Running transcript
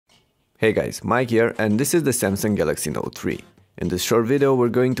Hey guys, Mike here, and this is the Samsung Galaxy Note 3. In this short video we're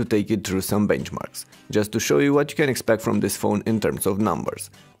going to take you through some benchmarks, just to show you what you can expect from this phone in terms of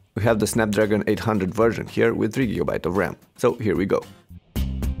numbers. We have the Snapdragon 800 version here with 3GB of RAM, so here we go.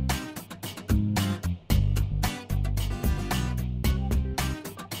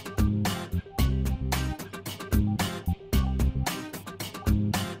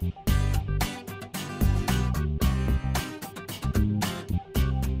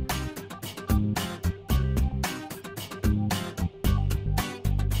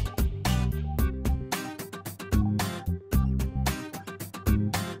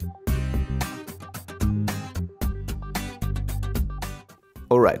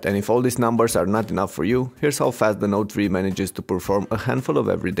 Alright, and if all these numbers are not enough for you, here's how fast the Note 3 manages to perform a handful of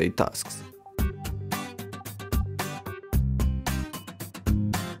everyday tasks.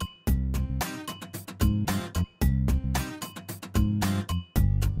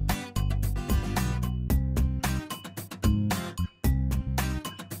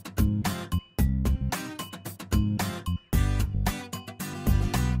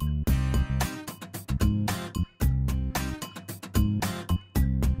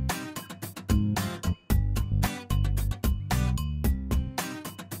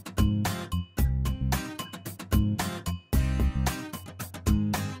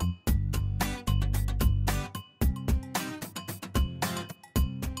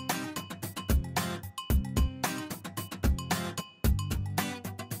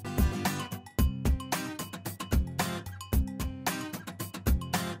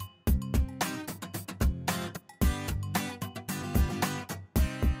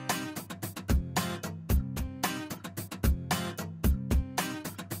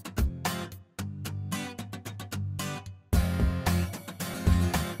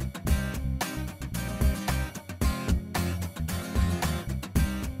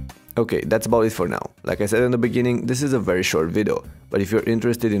 Okay, that's about it for now. Like I said in the beginning, this is a very short video, but if you're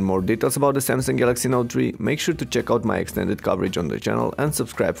interested in more details about the Samsung Galaxy Note 3, make sure to check out my extended coverage on the channel and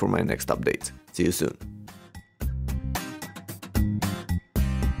subscribe for my next updates. See you soon.